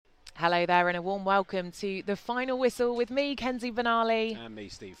Hello there and a warm welcome to the final whistle with me, Kenzie, Benali. And me,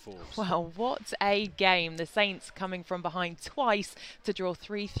 Steve Forbes. Well, what a game. The Saints coming from behind twice to draw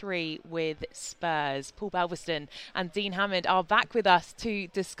 3-3 with Spurs. Paul Belverstone and Dean Hammond are back with us to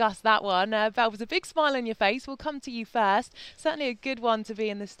discuss that one. Belvers, a big smile on your face. We'll come to you first. Certainly a good one to be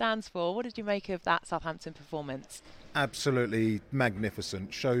in the stands for. What did you make of that Southampton performance? Absolutely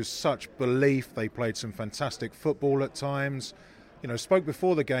magnificent. Shows such belief. They played some fantastic football at times. Spoke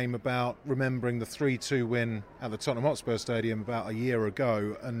before the game about remembering the 3-2 win at the Tottenham Hotspur Stadium about a year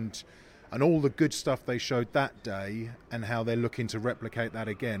ago and all the good stuff they showed that day and how they're looking to replicate that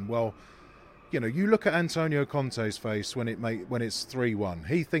again. Well, you look at Antonio Conte's face when it's 3-1.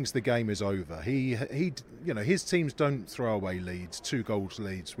 He thinks the game is over. His teams don't throw away leads, 2 goals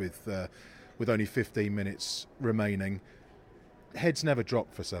leads with only 15 minutes remaining. Heads never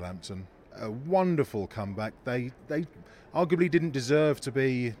dropped for Southampton. A wonderful comeback. They arguably didn't deserve to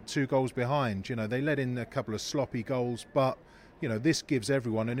be 2 goals behind. They let in a couple of sloppy goals, but this gives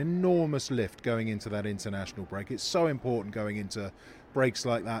everyone an enormous lift going into that international break. It's so important going into breaks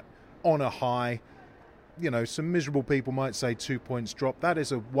like that on a high. Some miserable people might say 2 points drop. That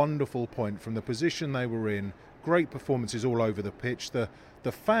is a wonderful point from the position they were in. Great performances all over the pitch. The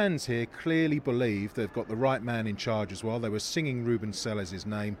fans here clearly believe they've got the right man in charge as well. They were singing Ruben Sellers'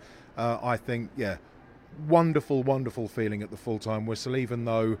 name. I think, wonderful, wonderful feeling at the full-time whistle, even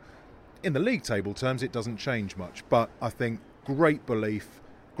though in the league table terms it doesn't change much. But I think great belief,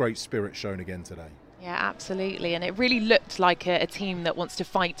 great spirit shown again today. Yeah, absolutely. And it really looked like a team that wants to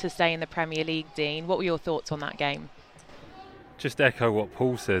fight to stay in the Premier League, Dean. What were your thoughts on that game? Just echo what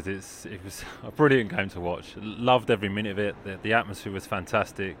Paul says. It was a brilliant game to watch. Loved every minute of it. The atmosphere was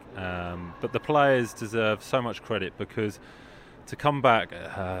fantastic. But the players deserve so much credit because to come back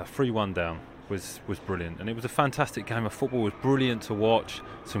 3-1 down was brilliant. And it was a fantastic game of football. It was brilliant to watch.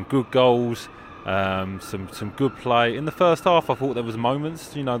 Some good goals, some good play. In the first half, I thought there was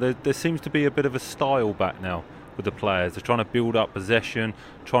moments. There seems to be a bit of a style back now with the players. They're trying to build up possession,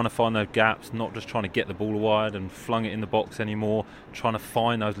 trying to find those gaps, not just trying to get the ball wide and flung it in the box anymore, trying to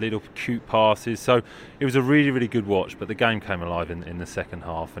find those little cute passes. So it was a really, really good watch, but the game came alive in the second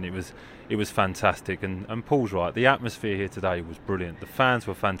half and it was fantastic. And Paul's right, the atmosphere here today was brilliant. The fans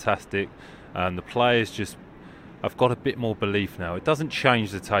were fantastic and the players just have got a bit more belief now. It doesn't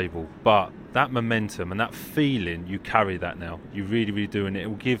change the table, but that momentum and that feeling, you carry that now. You really, really do, and it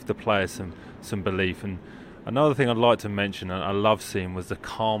will give the players some belief. And another thing I'd like to mention, and I love seeing, was the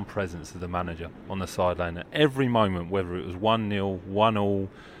calm presence of the manager on the sideline. At every moment, whether it was 1-0, 1-1,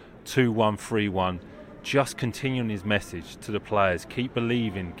 2-1, 3-1, just continuing his message to the players. Keep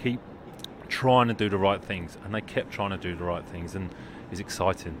believing, keep trying to do the right things. And they kept trying to do the right things, and it's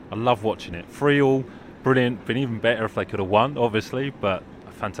exciting. I love watching it. 3-3, brilliant. Been even better if they could have won, obviously, but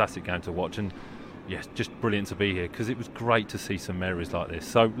a fantastic game to watch. And yes, just brilliant to be here because it was great to see some memories like this.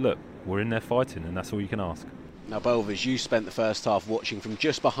 So look, we're in there fighting, and that's all you can ask. Now, Belvers, you spent the first half watching from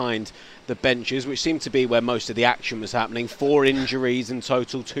just behind the benches, which seemed to be where most of the action was happening. 4 injuries in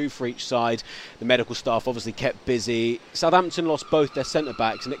total, 2 for each side. The medical staff obviously kept busy. Southampton lost both their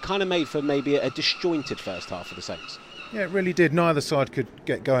centre-backs, and it kind of made for maybe a disjointed first half for the Saints. Yeah, it really did. Neither side could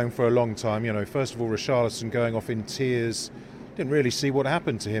get going for a long time. First of all, Richarlison going off in tears. Didn't really see what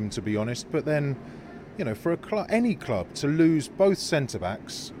happened to him, to be honest. But then, for any club to lose both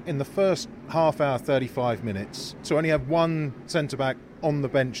centre-backs in the first half hour, 35 minutes, to only have one centre-back on the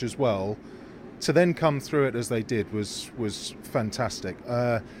bench as well, to then come through it as they did was fantastic.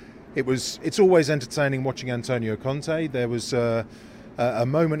 It's always entertaining watching Antonio Conte. There was a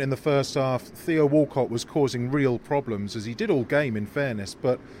moment in the first half, Theo Walcott was causing real problems, as he did all game in fairness,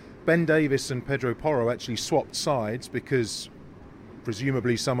 but Ben Davies and Pedro Porro actually swapped sides because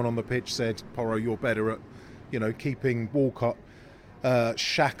presumably someone on the pitch said, Porro, you're better at keeping Walcott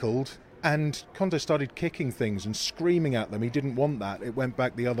shackled, and Conte started kicking things and screaming at them. He didn't want that. It went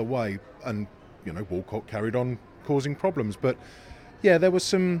back the other way, and Walcott carried on causing problems. But yeah, there was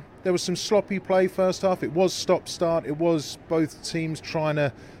some sloppy play first half. It was stop-start. It was both teams trying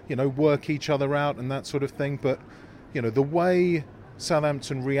to, work each other out and that sort of thing. But, the way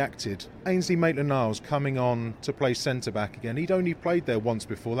Southampton reacted, Ainsley Maitland-Niles coming on to play centre-back again. He'd only played there once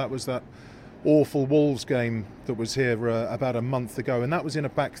before. That was that awful Wolves game that was here about a month ago, and that was in a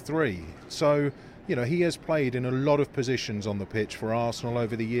back 3. So, he has played in a lot of positions on the pitch for Arsenal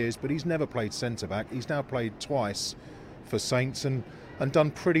over the years, but he's never played centre-back. He's now played twice for Saints and done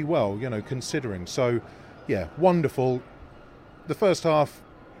pretty well, considering. So, yeah, wonderful. The first half,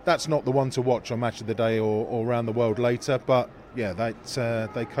 that's not the one to watch on Match of the Day or around the world later, but yeah,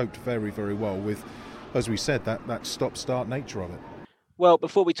 they coped very, very well with, as we said, that stop-start nature of it. Well,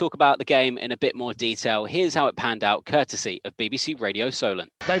 before we talk about the game in a bit more detail, here's how it panned out, courtesy of BBC Radio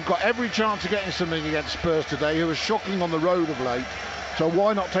Solent. They've got every chance of getting something against Spurs today, who are shocking on the road of late. So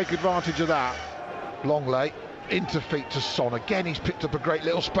why not take advantage of that? Longley into feet to Son. Again, he's picked up a great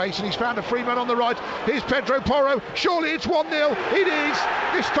little space and he's found a free man on the right. Here's Pedro Porro. Surely it's 1-0. It is.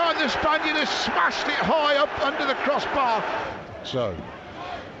 This time the Spaniard has smashed it high up under the crossbar. So,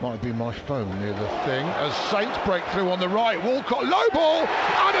 might be my phone near the thing. As Saints break through on the right. Walcott, low ball.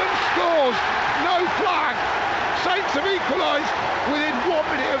 Adams scores. No flag. Saints have equalised within 1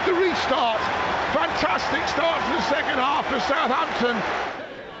 minute of the restart. Fantastic start to the second half for Southampton.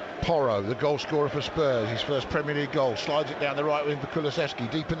 Porro, the goal scorer for Spurs, his first Premier League goal, slides it down the right wing for Kulusevski,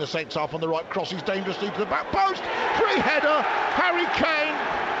 deep in the Saints half on the right, crosses dangerously to the back post, free header, Harry Kane,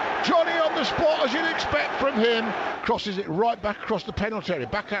 Johnny on the spot as you'd expect from him, crosses it right back across the penalty area,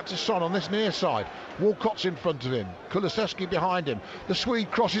 back out to Son on this near side, Walcott's in front of him, Kulusevski behind him, the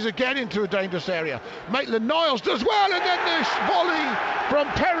Swede crosses again into a dangerous area, Maitland-Niles does well, and then this volley from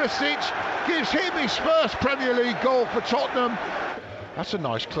Perisic gives him his first Premier League goal for Tottenham. That's a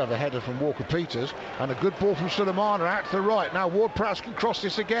nice clever header from Walker-Peters, and a good ball from Sulemana out to the right. Now Ward-Prowse can cross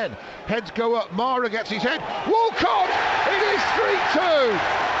this again. Heads go up, Mara gets his head. Walcott! It is 3-2!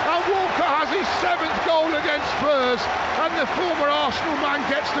 And Walker has his 7th goal against Spurs, and the former Arsenal man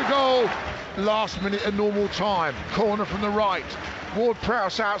gets the goal. Last minute of normal time. Corner from the right.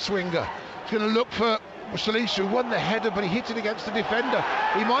 Ward-Prowse outswinger. He's going to look for Salisu, won the header, but he hit it against the defender.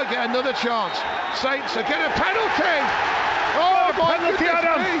 He might get another chance. Saints are getting a penalty! Oh my goodness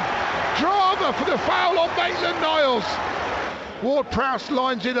me! Drama for the foul on Maitland-Niles. Ward-Prowse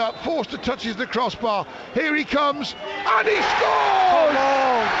lines it up, Forster touches the crossbar. Here he comes, and he scores!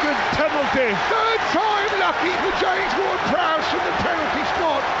 Oh, good penalty. Third time lucky for James Ward-Prowse from the penalty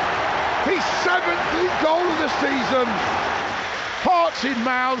spot. His 7th league goal of the season. Hearts in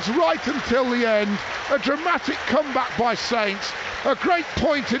mouths right until the end. A dramatic comeback by Saints. A great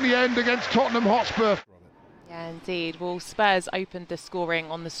point in the end against Tottenham Hotspur. Yeah, indeed. Well, Spurs opened the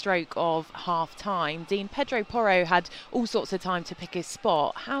scoring on the stroke of half-time. Dean, Pedro Porro had all sorts of time to pick his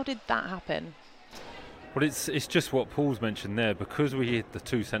spot. How did that happen? Well, it's just what Paul's mentioned there. Because we had the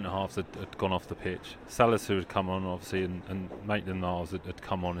two centre-halves had gone off the pitch. Salisu had come on, obviously, and Maitland-Niles had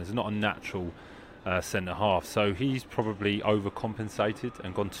come on. It's not a natural centre-half. So he's probably overcompensated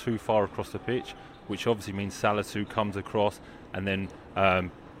and gone too far across the pitch, which obviously means Salisu comes across and then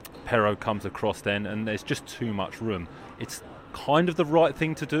Perro comes across then, and there's just too much room. It's kind of the right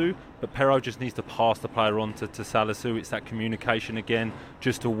thing to do, but Perro just needs to pass the player on to Salisu. It's that communication again,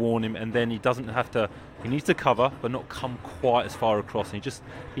 just to warn him, and then he doesn't have to. He needs to cover, but not come quite as far across. And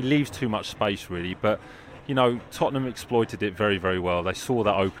he leaves too much space really. But you know, Tottenham exploited it very, very well. They saw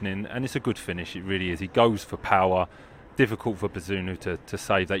that opening, and it's a good finish. It really is. He goes for power. Difficult for Bazunu to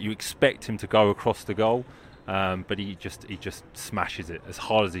save that. You expect him to go across the goal. But he just smashes it as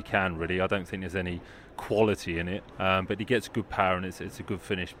hard as he can, really. I don't think there's any quality in it, but he gets good power, and it's a good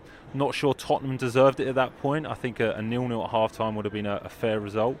finish. Not sure Tottenham deserved it at that point. I think a 0-0 at half-time would have been a fair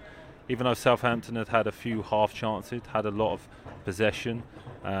result, even though Southampton had a few half chances, had a lot of possession.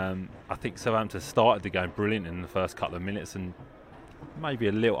 I think Southampton started the game brilliant in the first couple of minutes, and maybe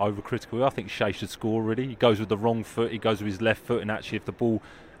a little overcritical. I think Shea should score, really. He goes with the wrong foot, he goes with his left foot, and actually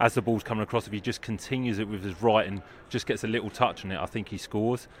as the ball's coming across, if he just continues it with his right and just gets a little touch on it, I think he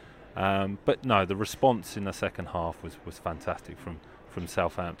scores. But no, the response in the second half was fantastic from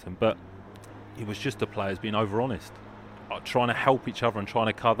Southampton. But it was just the players being over-honest, trying to help each other and trying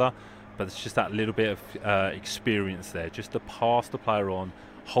to cover. But it's just that little bit of experience there, just to pass the player on,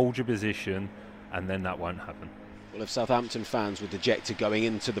 hold your position, and then that won't happen. Well, if Southampton fans were dejected going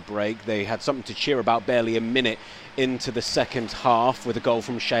into the break, they had something to cheer about barely a minute into the second half with a goal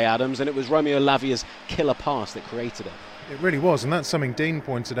from Shea Adams, and it was Romeo Lavia's killer pass that created it. It really was, and that's something Dean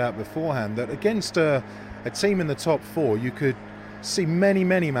pointed out beforehand, that against a team in the top four, you could see many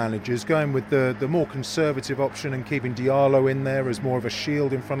managers going with the more conservative option and keeping Diallo in there as more of a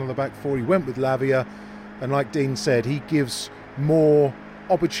shield in front of the back four. He went with Lavia, and like Dean said, he gives more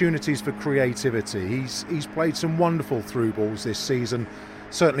opportunities for creativity. He's played some wonderful through balls this season,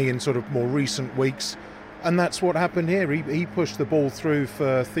 certainly in sort of more recent weeks, and that's what happened here. He pushed the ball through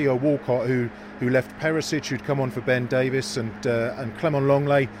for Theo Walcott, who left Perisic, who'd come on for Ben Davies, and Clement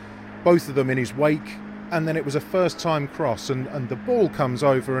Longley, both of them in his wake, and then it was a first time cross, and the ball comes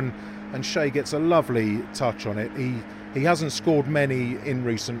over, and Shea gets a lovely touch on it. He hasn't scored many in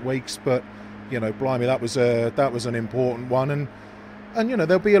recent weeks, but you know, blimey, that was an important one. And you know,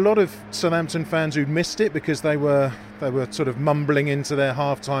 there'll be a lot of Southampton fans who missed it because they were sort of mumbling into their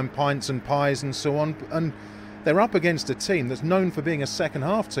half-time pints and pies and so on. And they're up against a team that's known for being a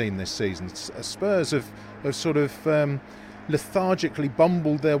second-half team this season. Spurs have sort of lethargically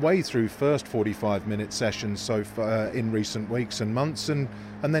bumbled their way through first 45-minute sessions so far in recent weeks and months, and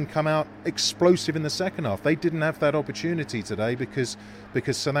then come out explosive in the second half. They didn't have that opportunity today because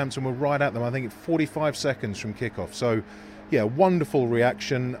Southampton were right at them, I think, at 45 seconds from kickoff. So, yeah, wonderful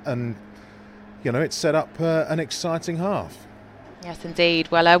reaction, and it set up an exciting half. Yes, indeed.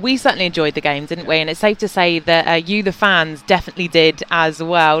 Well, we certainly enjoyed the game, didn't we? And it's safe to say that you, the fans, definitely did as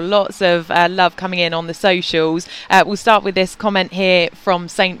well. Lots of love coming in on the socials. We'll start with this comment here from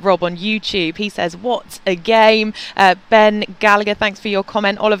St. Rob on YouTube. He says, "What a game." Ben Gallagher, thanks for your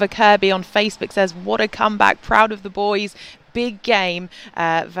comment. Oliver Kirby on Facebook says, "What a comeback. Proud of the boys. Big game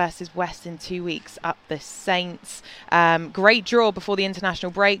versus West in 2 weeks up the Saints. Great draw before the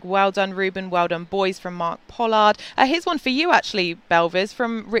international break. Well done, Ruben. Well done, boys," from Mark Pollard. Here's one for you, actually, Belvers,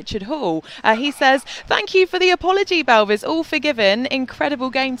 from Richard Hall. He says, "Thank you for the apology, Belvers. All forgiven. Incredible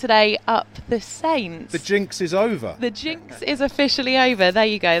game today. Up the Saints." The jinx is over. The jinx is officially over. There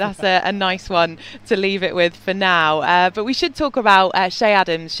you go. That's a nice one to leave it with for now. But we should talk about Shea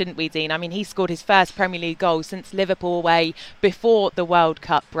Adams, shouldn't we, Dean? I mean, he scored his first Premier League goal since Liverpool away before the World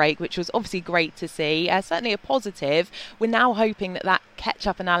Cup break, which was obviously great to see. Certainly a positive. We're now hoping that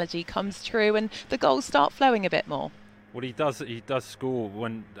ketchup analogy comes true and the goals start flowing a bit more. Well, he does score.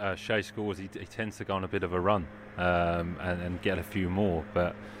 When Shea scores, he tends to go on a bit of a run and get a few more.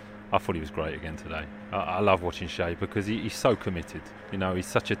 But I thought he was great again today. I love watching Shea because he's so committed. He's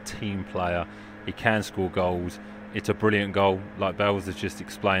such a team player. He can score goals. It's a brilliant goal, like Bells has just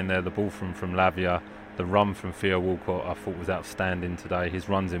explained there. The ball from Lavia. The run from Theo Walcott I thought was outstanding today. His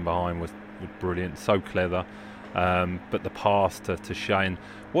runs in behind was brilliant, so clever. But the pass to Shea, and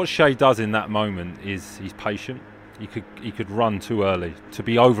what Shea does in that moment is he's patient. He could run too early, to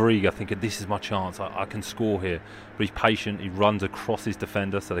be over eager, thinking this is my chance, I can score here. But he's patient. He runs across his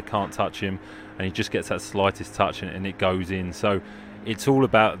defender so they can't touch him, and he just gets that slightest touch and it goes in. So it's all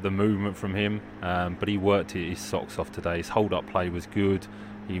about the movement from him. But he worked his socks off today. His hold-up play was good.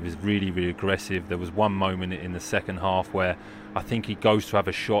 He was really, really aggressive. There was one moment in the second half where I think he goes to have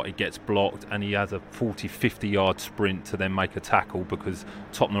a shot, he gets blocked, and he has a 40-50 yard sprint to then make a tackle because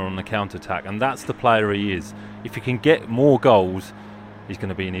Tottenham are on the counter-attack. And that's the player he is. If he can get more goals, he's going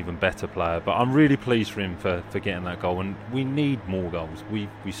to be an even better player. But I'm really pleased for him for getting that goal. And we need more goals. We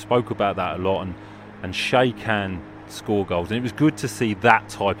spoke about that a lot, and Shea can score goals, and it was good to see that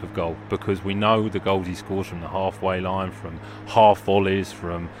type of goal because we know the goals he scores from the halfway line, from half volleys,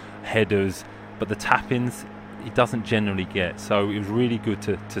 from headers, but the tap-ins he doesn't generally get. So it was really good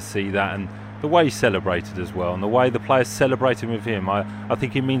to see that, and the way he celebrated as well, and the way the players celebrated with him. I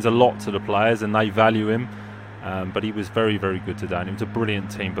think it means a lot to the players and they value him. But he was very, very good today, and it was a brilliant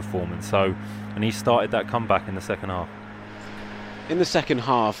team performance. And he started that comeback in the second half. In the second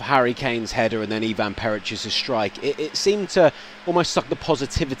half, Harry Kane's header and then Ivan Peric's strike, it seemed to almost suck the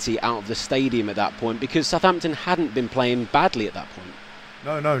positivity out of the stadium at that point because Southampton hadn't been playing badly at that point.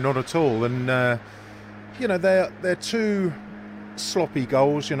 No, not at all. And, they're two sloppy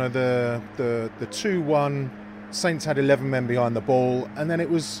goals. The 2-1, Saints had 11 men behind the ball, and then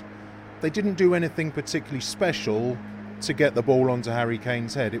they didn't do anything particularly special to get the ball onto Harry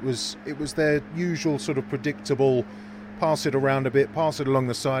Kane's head. It was their usual sort of predictable pass it around a bit, pass it along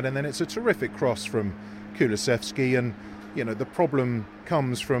the side, and then it's a terrific cross from Kulusevski. And the problem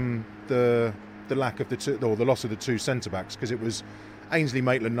comes from the lack of the loss of the two centre backs, because it was Ainsley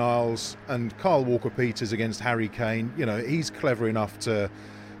Maitland-Niles and Kyle Walker-Peters against Harry Kane. He's clever enough to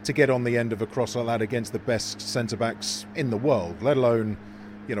get on the end of a cross like that against the best centre backs in the world, let alone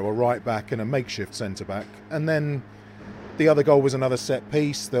a right back and a makeshift centre back. And then the other goal was another set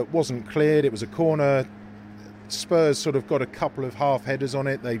piece that wasn't cleared. It was a corner. Spurs sort of got a couple of half headers on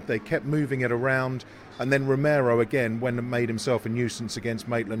it. They kept moving it around, and then Romero again, when made himself a nuisance against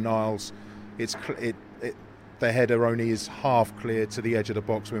Maitland-Niles. The header only is half clear to the edge of the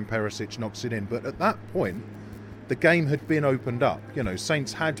box when Perisic knocks it in. But at that point, the game had been opened up.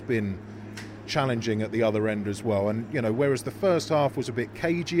 Saints had been challenging at the other end as well. And whereas the first half was a bit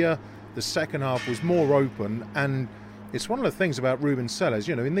cagier, the second half was more open. And it's one of the things about Ruben Sellers.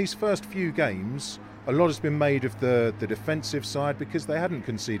 In these first few games, a lot has been made of the defensive side because they hadn't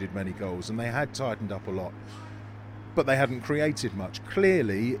conceded many goals and they had tightened up a lot, but they hadn't created much.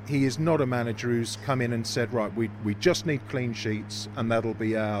 Clearly, he is not a manager who's come in and said, right, we just need clean sheets and that'll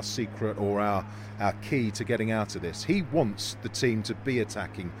be our secret or our key to getting out of this. He wants the team to be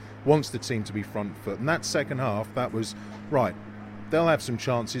attacking, wants the team to be front foot. And that second half, that was, right, they'll have some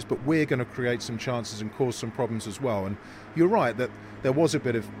chances, but we're going to create some chances and cause some problems as well. And you're right that there was a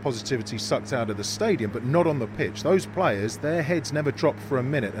bit of positivity sucked out of the stadium, but not on the pitch. Those players, their heads never dropped for a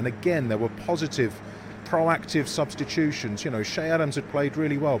minute. And again, there were positive, proactive substitutions. Shea Adams had played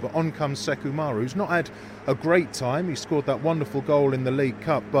really well, but on comes Sekou Mara, who's not had a great time. He scored that wonderful goal in the League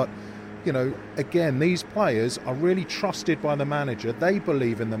Cup, but again, these players are really trusted by the manager. They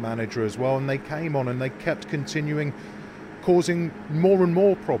believe in the manager as well, and they came on and they kept continuing, causing more and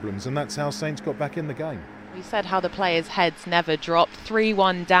more problems, and that's how Saints got back in the game. We said how the players' heads never dropped.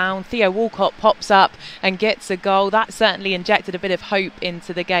 3-1 down. Theo Walcott pops up and gets a goal. That certainly injected a bit of hope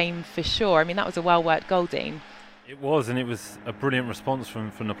into the game for sure. I mean, that was a well-worked goal, Dean. It was, and it was a brilliant response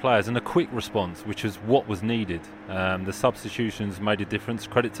from the players, and a quick response, which is what was needed. The substitutions made a difference.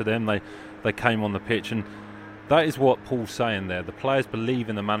 Credit to them, they came on the pitch, and that is what Paul's saying there. The players believe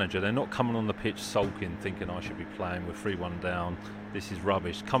in the manager. They're not coming on the pitch sulking, thinking I should be playing with 3-1 down. This is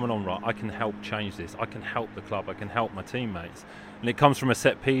rubbish. Coming on right, I can help change this. I can help the club. I can help my teammates. And it comes from a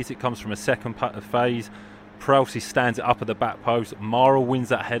set piece. It comes from a second phase. Prelsey stands it up at the back post. Mara wins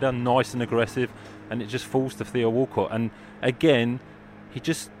that header, nice and aggressive, and it just falls to Theo Walcott. And again, he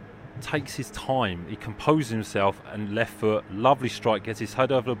just takes his time. He composes himself, and left foot, lovely strike, gets his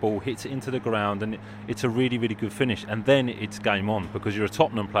head over the ball, hits it into the ground, and it's a really, really good finish. And then it's game on, because you're a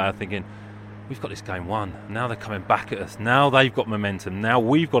Tottenham player thinking, we've got this game won. Now they're coming back at us. Now they've got momentum. Now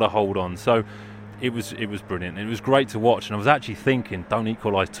we've got to hold on. So it was brilliant. It was great to watch, and I was actually thinking, don't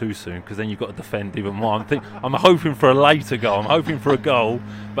equalise too soon, because then you've got to defend even more. I'm hoping for a later goal. I'm hoping for a goal,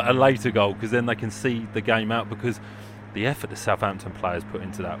 but a later goal, because then they can see the game out, because the effort the Southampton players put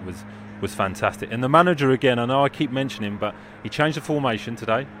into that was fantastic. And the manager, again, I know I keep mentioning, but he changed the formation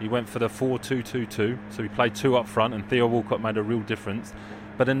today. He went for the 4-2-2-2, so he played two up front, and Theo Walcott made a real difference.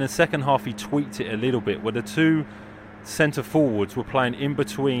 But in the second half, he tweaked it a little bit, where the two centre forwards were playing in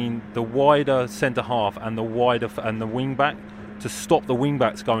between the wider centre half and the wing back, to stop the wing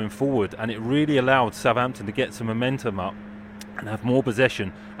backs going forward, and it really allowed Southampton to get some momentum up and have more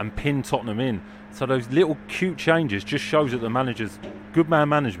possession and pin Tottenham in. So those little cute changes just shows that the manager's good man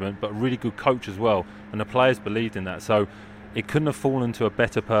management, but a really good coach as well, and the players believed in that. So it couldn't have fallen to a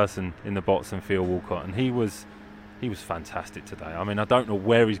better person in the box than Theo Walcott, and he was fantastic today. I mean, I don't know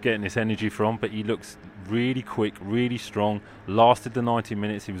where he's getting this energy from, but he looks really quick, really strong, lasted the 90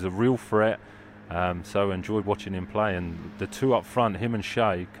 minutes. He was a real threat. So enjoyed watching him play, and the two up front, him and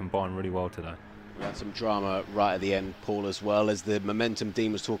Shea, combined really well today. We had some drama right at the end, Paul, as well, as the momentum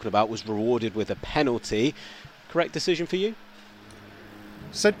Dean was talking about was rewarded with a penalty. Correct decision for you?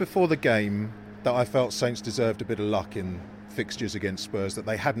 Said before the game that I felt Saints deserved a bit of luck in fixtures against Spurs, that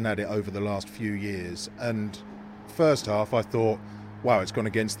they hadn't had it over the last few years. And first half I thought, wow, it's gone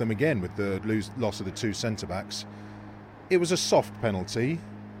against them again with the loss of the two centre-backs. It was a soft penalty,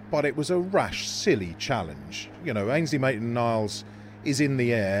 but it was a rash, silly challenge. Ainsley Maitland-Niles is in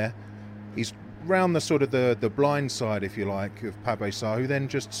the air. He's round the sort of the blind side, if you like, of Pape Sarr, who then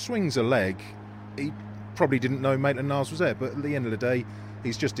just swings a leg. He probably didn't know Maitland-Niles was there, but at the end of the day,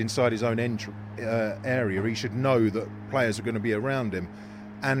 he's just inside his own area. He should know that players are going to be around him.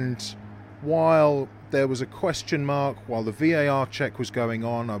 And while there was a question mark, while the VAR check was going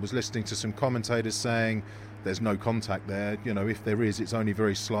on, I was listening to some commentators saying there's no contact there. If there is, it's only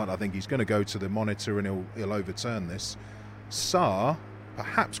very slight. I think he's going to go to the monitor and he'll overturn this. Sarr,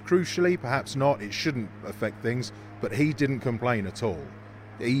 perhaps crucially, perhaps not, it shouldn't affect things, but he didn't complain at all.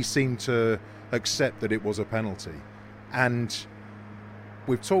 He seemed to accept that it was a penalty. And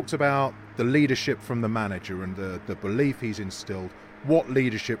we've talked about the leadership from the manager and the belief he's instilled. What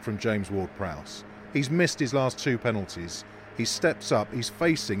leadership from James Ward-Prowse? He's missed his last two penalties. He steps up, he's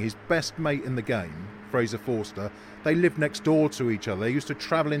facing his best mate in the game, Fraser Forster. They live next door to each other. They used to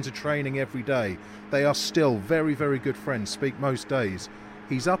travel into training every day. They are still very, very good friends, speak most days.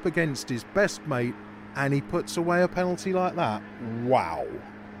 He's up against his best mate and he puts away a penalty like that. Wow.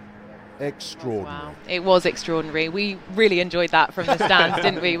 Extraordinary. Wow, it was extraordinary. We really enjoyed that from the stands,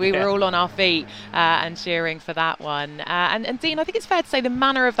 didn't we? We were all on our feet and cheering for that one. And Dean, I think it's fair to say the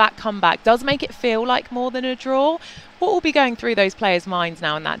manner of that comeback does make it feel like more than a draw. What will be going through those players' minds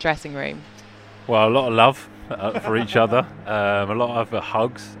now in that dressing room? Well, a lot of love for each other, a lot of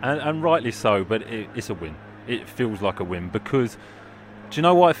hugs, and rightly so, but it's a win. It feels like a win because... Do you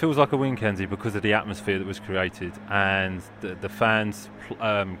know why it feels like a win, Kenzie? Because of the atmosphere that was created and the fans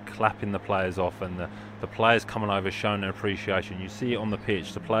clapping the players off, and the players coming over showing their appreciation. You see it on the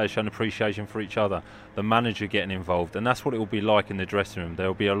pitch, the players showing appreciation for each other, the manager getting involved, and that's what it will be like in the dressing room. There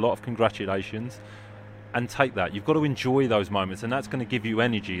will be a lot of congratulations, and take that. You've got to enjoy those moments, and that's going to give you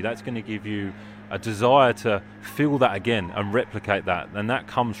energy. That's going to give you a desire to feel that again and replicate that. And that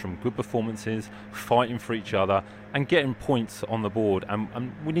comes from good performances, fighting for each other, and getting points on the board.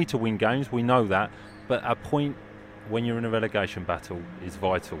 And we need to win games, we know that. But a point when you're in a relegation battle is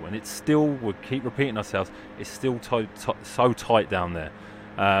vital. And it's still, we'll keep repeating ourselves, it's still so tight down there.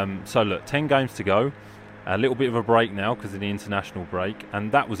 So look, 10 games to go. A little bit of a break now because of the international break,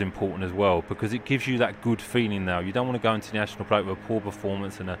 and that was important as well because it gives you that good feeling now. You don't want to go into the national break with a poor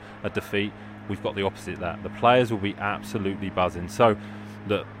performance and a defeat. We've got the opposite of that. The players will be absolutely buzzing. So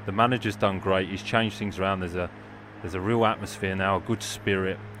look, the manager's done great. He's changed things around. There's a real atmosphere now, a good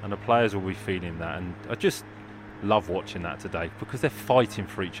spirit, and the players will be feeling that. And I just love watching that today because they're fighting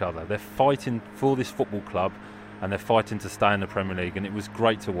for each other. They're fighting for this football club, and they're fighting to stay in the Premier League, and it was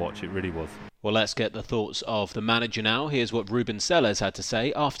great to watch. It really was. Well, let's get the thoughts of the manager now. Here's what Ruben Sellers had to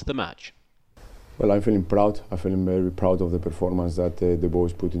say after the match. Well, I'm feeling proud. I'm feeling very proud of the performance that the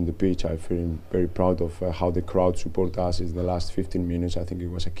boys put in the pitch. I'm feeling very proud of how the crowd support us in the last 15 minutes. I think it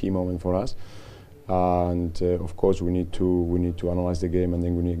was a key moment for us. And of course, we need to analyze the game, and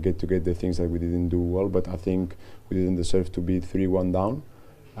then we need to get the things that we didn't do well. But I think we didn't deserve to be 3-1 down,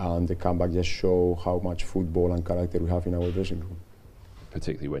 and the comeback just show how much football and character we have in our dressing room.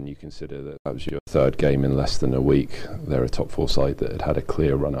 Particularly when you consider that was your third game in less than a week. They're a top four side that had a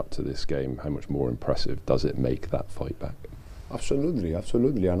clear run up to this game. How much more impressive does it make that fight back? Absolutely,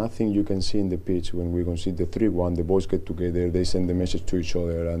 absolutely. And I think you can see in the pitch when we concede the 3-1, the boys get together, they send the message to each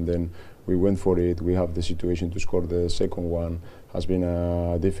other, and then we went for it. We have the situation to score the second one. Has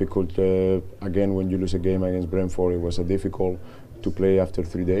been difficult. Again, when you lose a game against Brentford, it was difficult to play after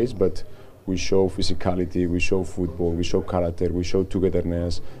 3 days, but we show physicality, we show football, we show character, we show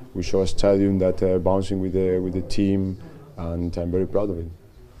togetherness, we show a stadium that bouncing with the team, and I'm very proud of it.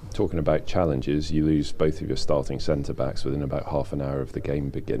 Talking about challenges, you lose both of your starting centre-backs within about half an hour of the game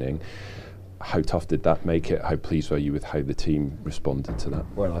beginning. How tough did that make it? How pleased were you with how the team responded to that?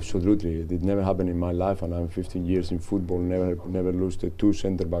 Well, absolutely. It never happened in my life, and I'm 15 years in football, never lost two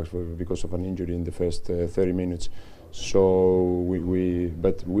centre-backs because of an injury in the first 30 minutes. So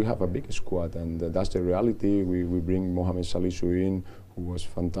but we have a big squad, and that's the reality. We bring Mohamed Salisu in, who was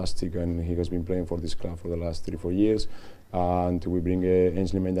fantastic, and he has been playing for this club for the last 3-4 years. And we bring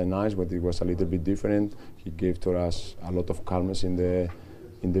Ainsley Maitland-Niles, but it was a little bit different. He gave to us a lot of calmness in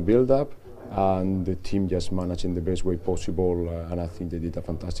the build-up, and the team just managed in the best way possible, and I think they did a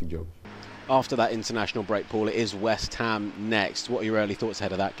fantastic job. After that international break, Paul, it is West Ham next. What are your early thoughts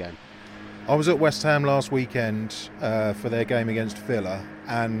ahead of that game? I was at West Ham last weekend for their game against Villa,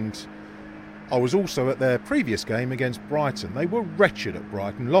 and I was also at their previous game against Brighton. They were wretched at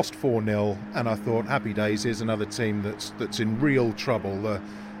Brighton, lost 4-0, and I thought, happy days, here's another team that's in real trouble,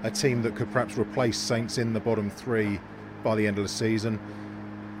 a team that could perhaps replace Saints in the bottom three by the end of the season.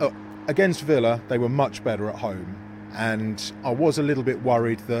 Against Villa, they were much better at home, and I was a little bit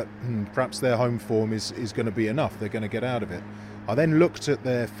worried that perhaps their home form is going to be enough, they're going to get out of it. I then looked at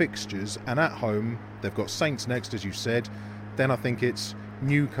their fixtures, and at home they've got Saints next, as you said. Then I think it's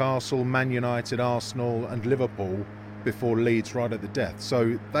Newcastle, Man United, Arsenal and Liverpool before Leeds right at the death.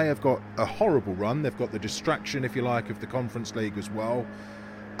 So they have got a horrible run. They've got the distraction, if you like, of the Conference League as well.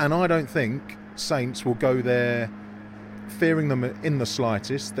 And I don't think Saints will go there fearing them in the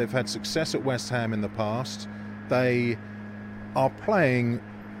slightest. They've had success at West Ham in the past. They are playing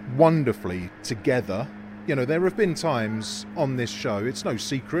wonderfully together. You know, there have been times on this show, it's no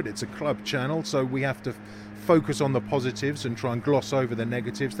secret, it's a club channel, so we have to focus on the positives and try and gloss over the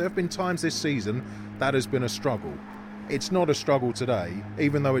negatives. There have been times this season that has been a struggle. It's not a struggle today,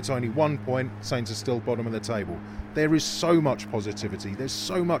 even though it's only 1 point, Saints are still bottom of the table. There is so much positivity, there's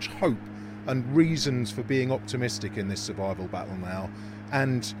so much hope and reasons for being optimistic in this survival battle now.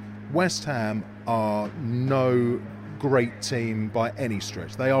 And West Ham are no great team by any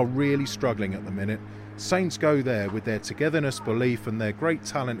stretch. They are really struggling at the minute. Saints go there with their togetherness, belief, and their great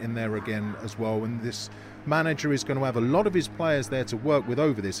talent in there again as well. And this manager is going to have a lot of his players there to work with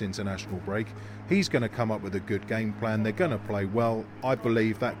over this international break. He's going to come up with a good game plan. They're going to play well. I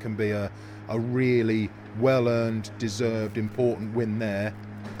believe that can be a really well-earned, deserved, important win there,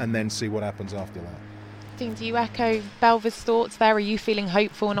 and then see what happens after that. Dean, do you echo Belver's thoughts there? Are you feeling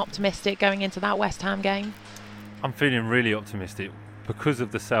hopeful and optimistic going into that West Ham game? I'm feeling really optimistic because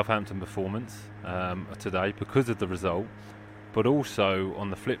of the Southampton performance today, because of the result, but also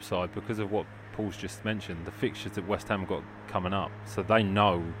on the flip side because of what Paul's just mentioned, the fixtures that West Ham have got coming up. So they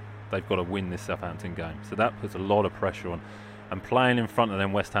know they've got to win this Southampton game. So that puts a lot of pressure on. And playing in front of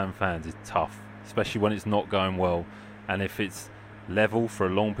them West Ham fans is tough, especially when it's not going well. And if it's level for a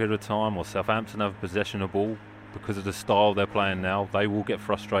long period of time, or Southampton have possession of ball because of the style they're playing now, they will get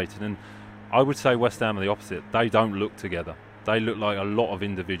frustrated. And I would say West Ham are the opposite. They don't look together. They look like a lot of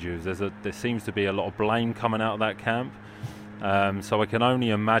individuals. There seems to be a lot of blame coming out of that camp. So I can only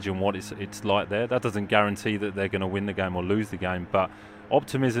imagine what it's like there. That doesn't guarantee that they're going to win the game or lose the game, but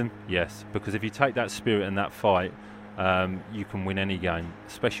optimism, yes, because if you take that spirit and that fight, you can win any game,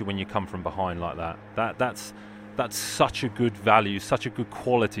 especially when you come from behind like that. That's such a good value, such a good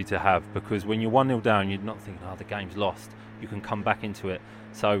quality to have, because when you're 1-0 down, you're not thinking, the game's lost. You can come back into it.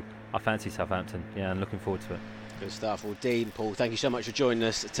 So I fancy Southampton, and looking forward to it. Good stuff. Well, Dean, Paul, thank you so much for joining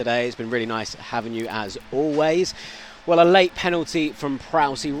us today. It's been really nice having you as always. Well, a late penalty from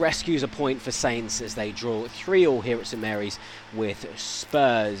Prowse rescues a point for Saints as they draw 3-3 here at St Mary's with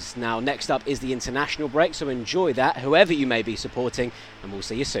Spurs. Now, next up is the international break, so enjoy that, whoever you may be supporting, and we'll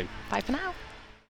see you soon. Bye for now.